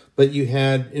 But you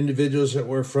had individuals that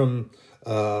were from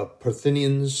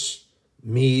Parthians,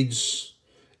 Medes,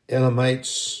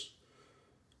 Elamites,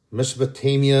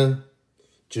 Mesopotamia,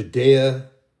 Judea,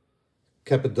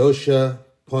 Cappadocia,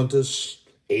 Pontus,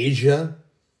 Asia,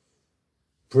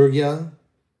 Phrygia,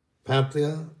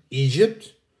 Pamphylia,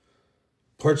 Egypt,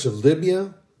 parts of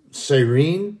Libya,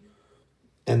 Cyrene,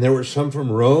 And there were some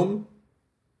from Rome,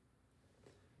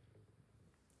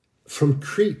 from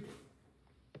Crete,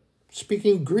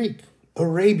 speaking Greek,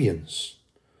 Arabians.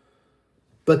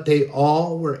 But they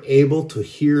all were able to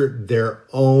hear their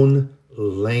own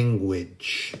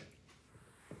language.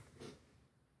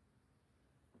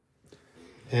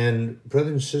 And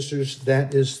brothers and sisters,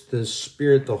 that is the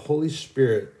Spirit, the Holy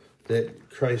Spirit that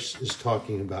Christ is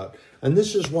talking about. And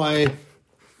this is why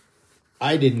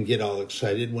I didn't get all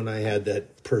excited when I had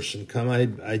that person come.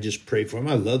 I just prayed for them.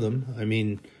 I love them. I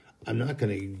mean, I'm not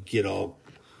going to get all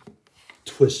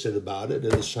twisted about it.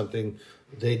 It is something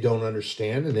they don't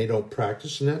understand and they don't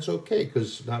practice, and that's okay,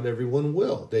 because not everyone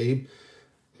will.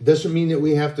 Doesn't mean that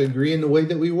we have to agree in the way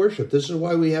that we worship. This is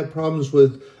why we have problems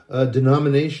with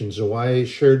denominations, and why I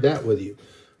shared that with you.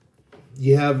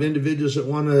 You have individuals that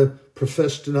want to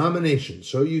profess denominations,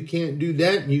 so you can't do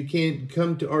that, and you can't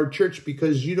come to our church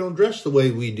because you don't dress the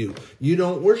way we do. You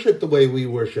don't worship the way we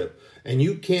worship, and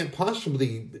you can't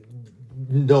possibly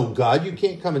know God. You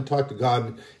can't come and talk to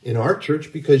God in our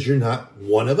church because you're not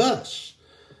one of us.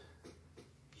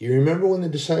 You remember when the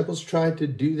disciples tried to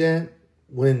do that?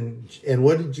 And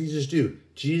what did Jesus do?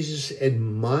 Jesus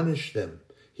admonished them.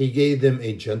 He gave them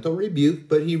a gentle rebuke,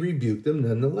 but he rebuked them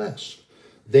nonetheless.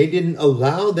 They didn't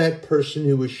allow that person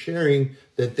who was sharing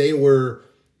that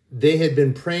they had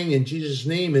been praying in Jesus'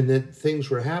 name and that things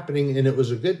were happening and it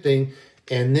was a good thing.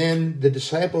 And then the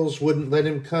disciples wouldn't let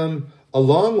him come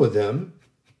along with them.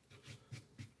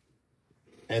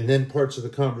 And then parts of the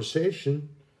conversation,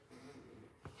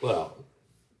 well,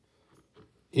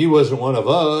 he wasn't one of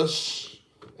us,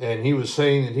 and he was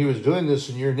saying that he was doing this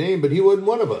in your name, but he wasn't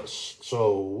one of us.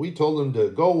 So we told him to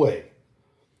go away.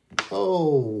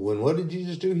 Oh, and what did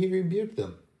Jesus do? He rebuked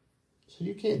them. He said,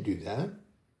 you can't do that.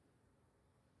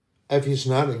 If he's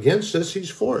not against us, he's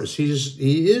for us. He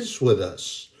is with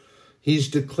us. He's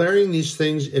declaring these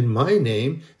things in my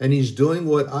name, and he's doing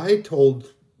what I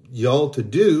told y'all to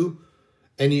do,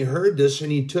 and he heard this,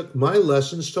 and he took my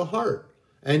lessons to heart,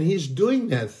 and he's doing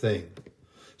that thing.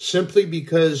 Simply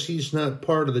because he's not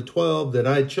part of the 12 that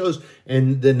I chose.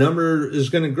 And the number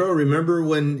is going to grow. Remember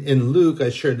when in Luke,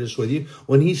 I shared this with you,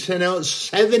 when he sent out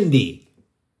 70.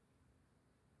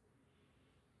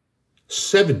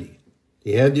 70.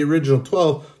 He had the original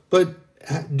 12, but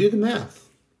do the math.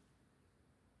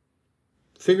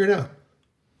 Figure it out.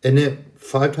 And then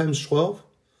 5 times 12?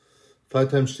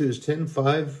 5 times 2 is 10.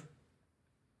 5.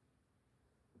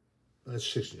 That's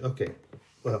 60. Okay.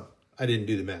 Well, I didn't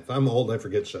do the math. I'm old. I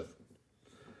forget stuff.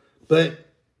 But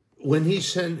when he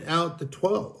sent out the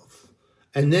 12,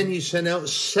 and then he sent out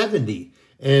 70,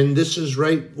 and this is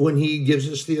right when he gives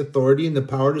us the authority and the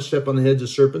power to step on the heads of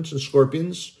serpents and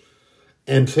scorpions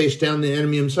and face down the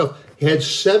enemy himself. He had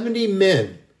 70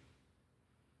 men.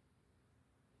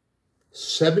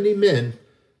 70 men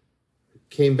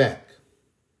came back.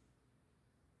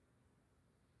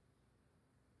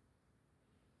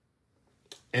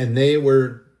 And they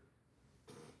were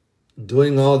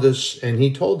doing all this, and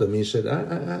he told them, he said,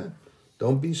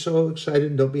 don't be so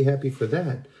excited, don't be happy for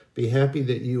that. Be happy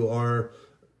that you are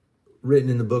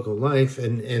written in the book of life.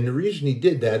 And the reason he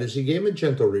did that is he gave him a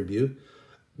gentle rebuke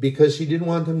because he didn't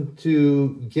want them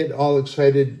to get all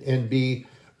excited and be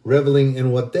reveling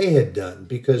in what they had done,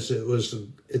 because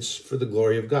it's for the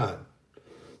glory of God.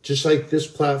 Just like this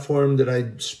platform that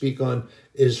I speak on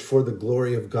is for the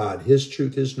glory of God, his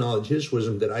truth, his knowledge, his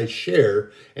wisdom that I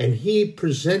share. And he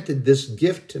presented this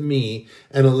gift to me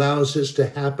and allows this to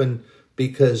happen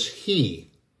because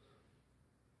he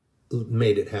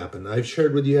made it happen. I've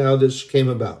shared with you how this came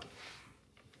about.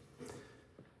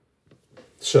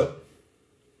 So,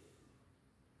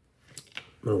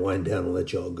 I'm going to wind down and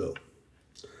let y'all go.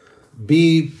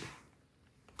 Be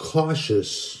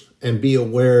cautious and be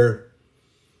aware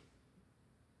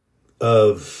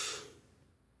of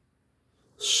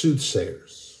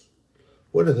soothsayers.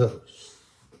 What are those?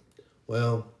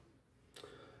 Well,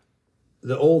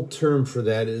 the old term for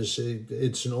that is,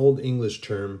 it's an old English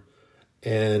term,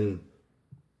 and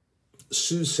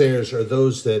soothsayers are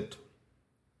those that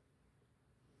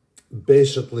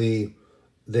basically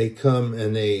they come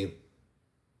and they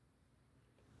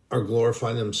are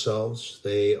glorifying themselves.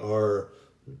 They are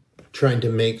trying to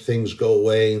make things go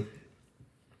away,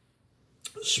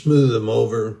 smooth them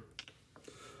over,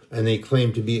 and they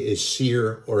claim to be a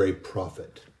seer or a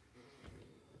prophet.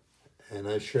 And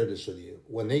I've shared this with you.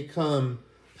 When they come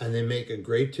and they make a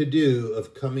great to-do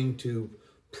of coming to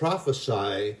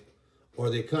prophesy, or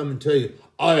they come and tell you,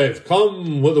 I've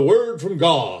come with a word from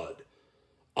God.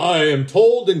 I am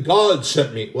told and God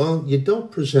sent me. Well, you don't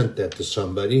present that to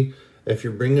somebody if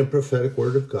you're bringing a prophetic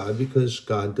word of God, because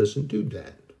God doesn't do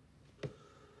that.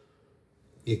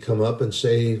 You come up and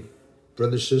say,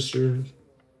 brother, sister,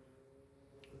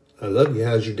 I love you.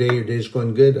 How's your day? Your day's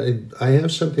going good. I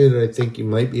have something that I think you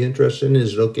might be interested in.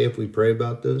 Is it okay if we pray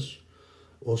about this?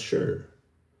 Well, sure.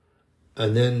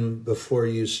 And then before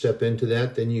you step into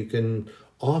that, then you can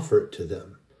offer it to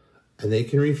them. And they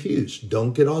can refuse.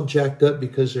 Don't get all jacked up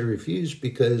because they refuse,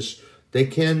 because they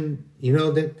can,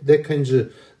 that kind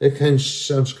of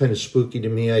sounds kind of spooky to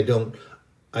me. I don't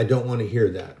want to hear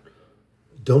that.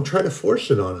 Don't try to force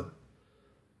it on them.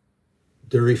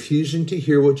 They're refusing to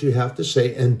hear what you have to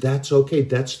say, and that's okay.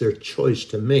 That's their choice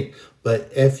to make.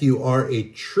 But if you are a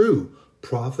true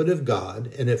prophet of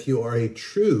God, and if you are a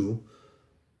true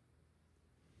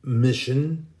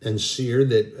mission and seer,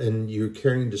 and you're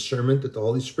carrying discernment that the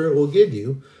Holy Spirit will give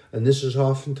you, and this is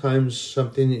oftentimes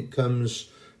something that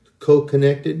comes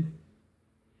co-connected.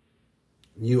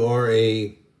 You are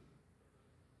a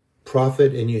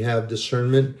prophet and you have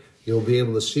discernment. You'll be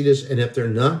able to see this. And if they're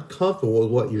not comfortable with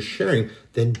what you're sharing,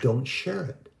 then don't share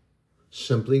it.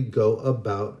 Simply go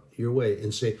about your way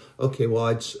and say, okay, well,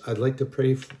 I'd like to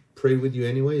pray with you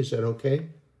anyway. Is that okay?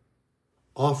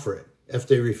 Offer it. If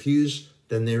they refuse,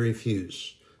 then they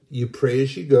refuse. You pray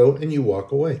as you go and you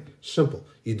walk away. Simple.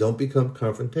 You don't become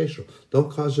confrontational. Don't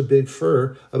cause a big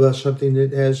fur about something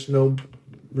that has no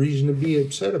reason to be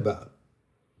upset about.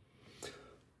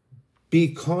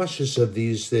 Be cautious of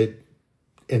these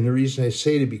and the reason I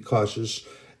say to be cautious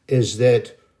is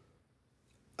that,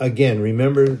 again,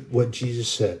 remember what Jesus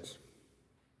said,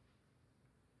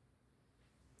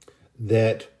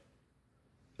 that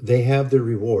they have their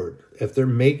reward. If they're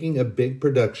making a big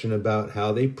production about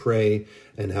how they pray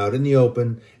and out in the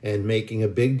open and making a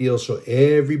big deal so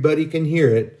everybody can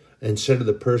hear it instead of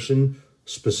the person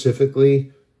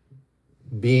specifically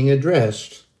being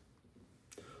addressed,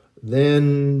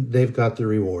 then they've got the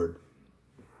reward.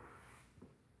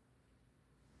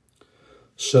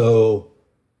 So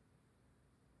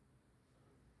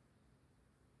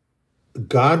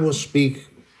God will speak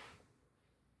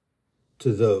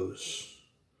to those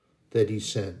that he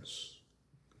sends.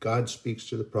 God speaks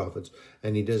to the prophets,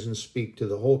 and he doesn't speak to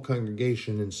the whole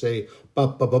congregation and say, ba,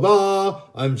 ba, ba, ba,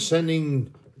 I'm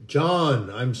sending John,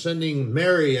 I'm sending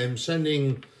Mary, I'm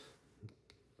sending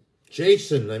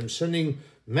Jason, I'm sending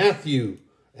Matthew,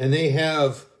 and they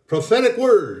have prophetic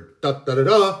word, da, da, da,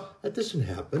 da. That doesn't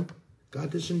happen.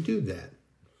 God doesn't do that.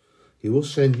 He will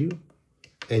send you,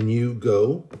 and you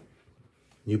go,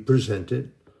 you present it.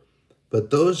 But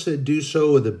those that do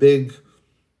so with a big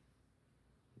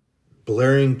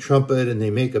blaring trumpet and they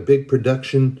make a big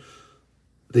production,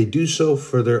 they do so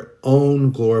for their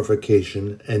own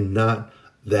glorification and not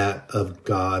that of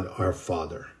God our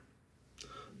Father.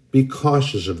 Be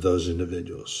cautious of those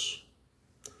individuals.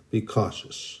 Be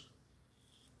cautious.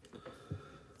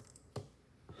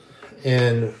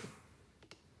 And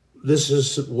this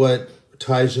is what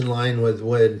ties in line with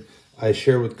what I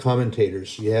share with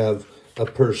commentators. You have a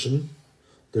person,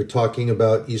 they're talking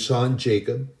about Esau and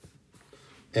Jacob,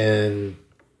 and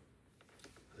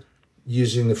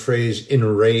using the phrase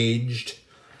enraged.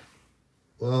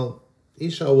 Well,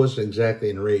 Esau wasn't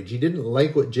exactly enraged. He didn't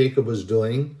like what Jacob was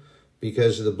doing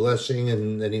because of the blessing,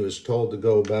 and then he was told to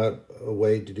go about a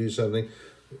way to do something.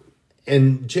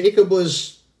 And Jacob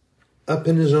was up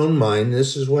in his own mind.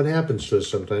 This is what happens to us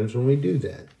sometimes when we do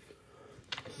that.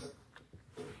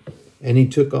 And he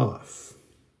took off.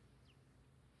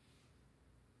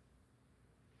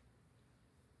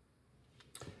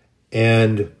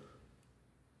 And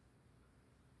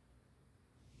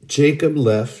Jacob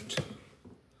left,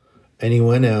 and he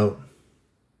went out,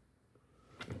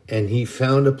 and he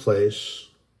found a place,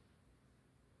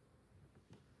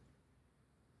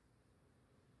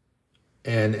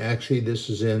 and actually this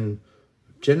is in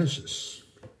Genesis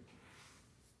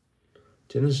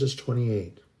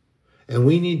 28. And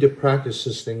we need to practice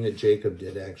this thing that Jacob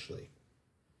did, actually.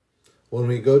 When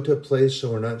we go to a place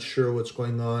and we're not sure what's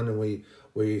going on, and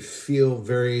we feel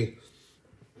very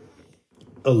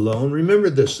alone. Remember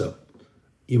this, though.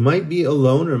 You might be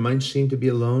alone, or might seem to be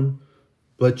alone,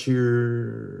 but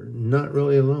you're not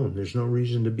really alone. There's no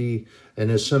reason to be.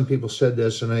 And as some people said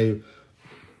this, and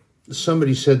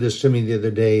somebody said this to me the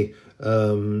other day,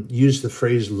 used the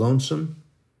phrase lonesome.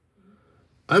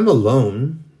 I'm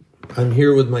alone. I'm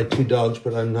here with my 2 dogs,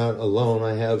 but I'm not alone.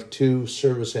 I have 2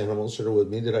 service animals that are with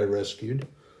me that I rescued,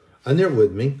 and they're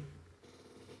with me.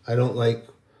 I don't like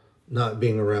not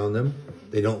being around them.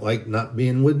 They don't like not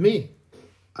being with me.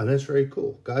 And that's very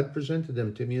cool. God presented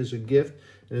them to me as a gift,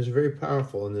 and it's very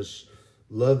powerful. And this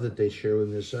love that they share with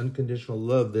me, this unconditional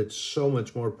love that's so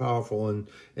much more powerful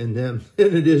in them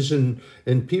than it is in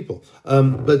people.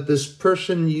 But this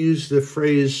person used the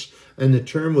phrase and the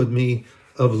term with me,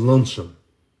 of lonesome.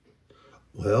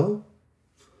 Well,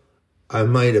 I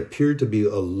might appear to be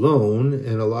alone,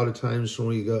 and a lot of times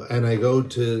when I go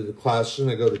to the classes and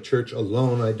I go to church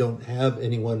alone, I don't have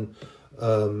anyone,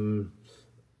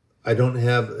 I don't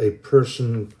have a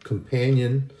person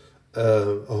companion,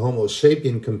 a Homo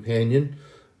sapien companion.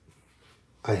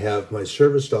 I have my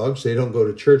service dogs. They don't go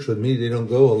to church with me. They don't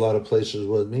go a lot of places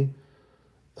with me.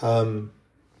 And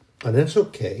that's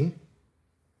okay.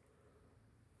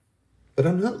 But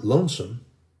I'm not lonesome.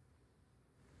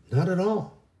 Not at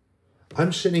all.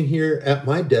 I'm sitting here at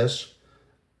my desk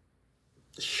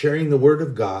sharing the Word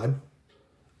of God,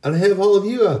 and I have all of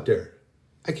you out there.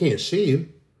 I can't see you.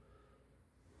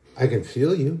 I can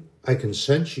feel you. I can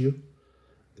sense you.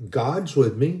 God's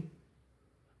with me.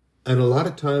 And a lot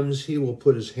of times he will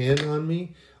put his hand on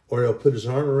me or he'll put his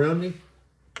arm around me.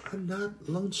 I'm not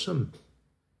lonesome.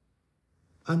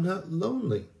 I'm not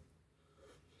lonely.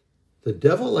 The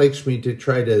devil likes me to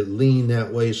try to lean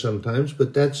that way sometimes,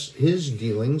 but that's his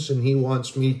dealings, and he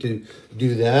wants me to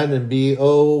do that and be,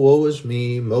 oh, woe is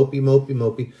me, mopey, mopey,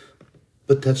 mopey.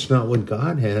 But that's not what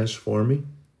God has for me.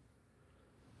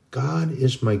 God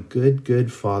is my good,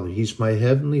 good Father. He's my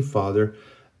heavenly Father,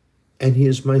 and he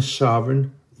is my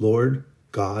sovereign Lord,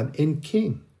 God, and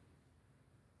King.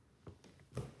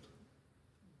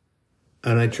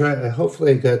 And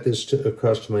hopefully I got this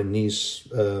across to my niece.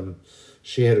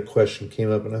 She had a question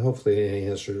came up, and hopefully I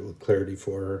answered it with clarity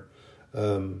for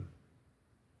her.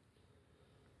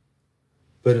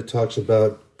 But it talks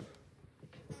about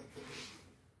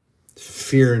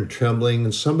fear and trembling,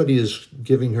 and somebody is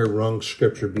giving her wrong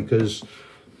scripture, because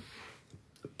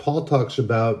Paul talks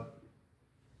about,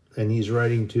 and he's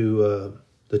writing to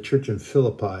the church in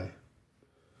Philippi,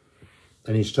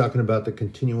 and he's talking about the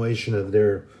continuation of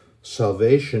their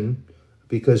salvation,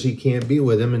 because he can't be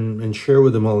with them and share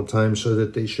with them all the time, so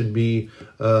that they should be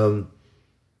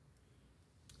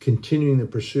continuing the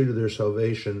pursuit of their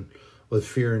salvation with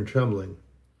fear and trembling.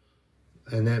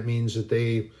 And that means that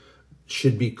they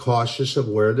should be cautious of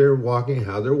where they're walking,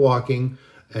 how they're walking,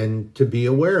 and to be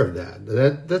aware of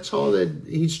that. That's all that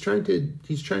he's trying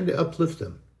to uplift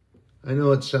them. I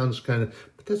know it sounds but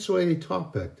that's the way they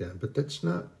talked back then, but that's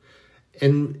not.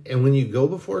 And when you go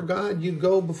before God, you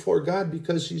go before God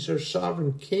because he's our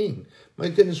sovereign king. My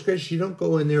goodness gracious, you don't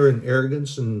go in there in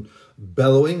arrogance and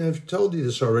bellowing. I've told you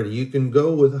this already. You can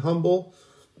go with humble,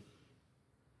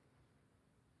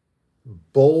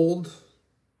 bold,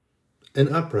 and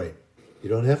upright. You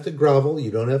don't have to grovel.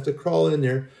 You don't have to crawl in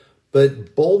there.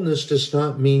 But boldness does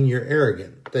not mean you're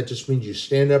arrogant. That just means you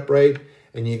stand upright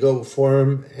and you go before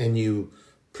him and you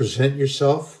present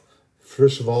yourself.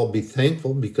 First of all, be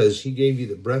thankful because he gave you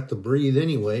the breath to breathe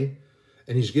anyway.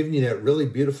 And he's given you that really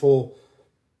beautiful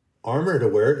armor to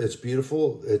wear. It's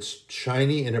beautiful, it's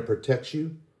shiny, and it protects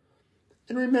you.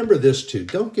 And remember this too.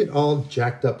 Don't get all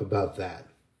jacked up about that.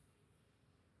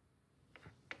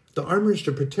 The armor is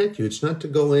to protect you. It's not to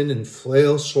go in and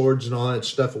flail swords and all that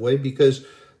stuff away, because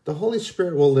the Holy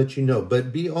Spirit will let you know.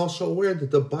 But be also aware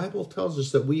that the Bible tells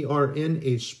us that we are in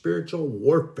a spiritual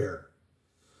warfare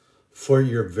for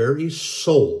your very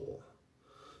soul.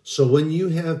 So when you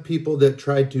have people that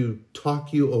try to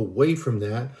talk you away from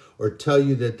that, or tell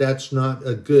you that that's not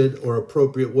a good or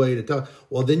appropriate way to talk,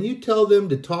 well, then you tell them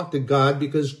to talk to God,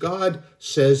 because God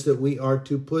says that we are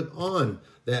to put on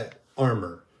that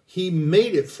armor. He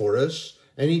made it for us,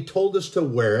 and he told us to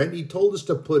wear it. He told us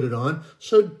to put it on,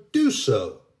 so do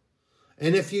so.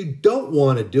 And if you don't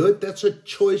want to do it, that's a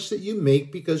choice that you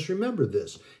make, because remember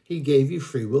this, he gave you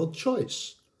free will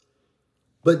choice.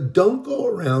 But don't go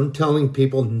around telling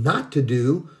people not to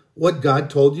do what God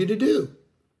told you to do.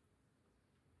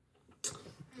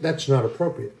 That's not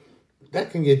appropriate. That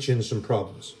can get you in some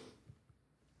problems.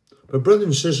 But brothers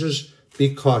and sisters,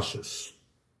 be cautious.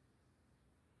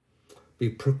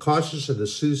 Be cautious of the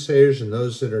soothsayers and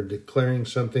those that are declaring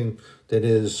something that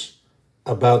is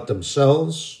about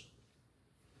themselves.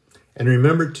 And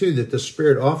remember too that the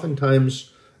Spirit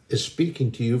oftentimes is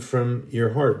speaking to you from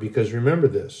your heart, because remember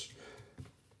this.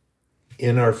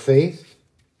 In our faith,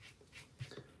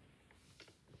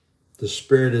 the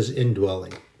Spirit is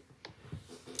indwelling.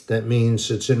 That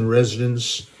means it's in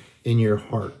residence in your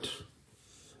heart,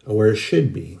 where it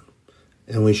should be,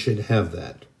 and we should have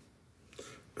that.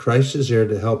 Christ is there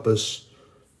to help us.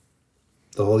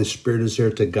 The Holy Spirit is there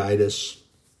to guide us,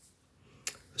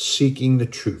 seeking the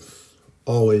truth,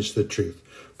 always the truth.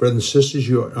 Brothers and sisters,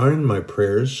 you are in my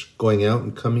prayers, going out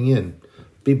and coming in.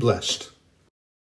 Be blessed.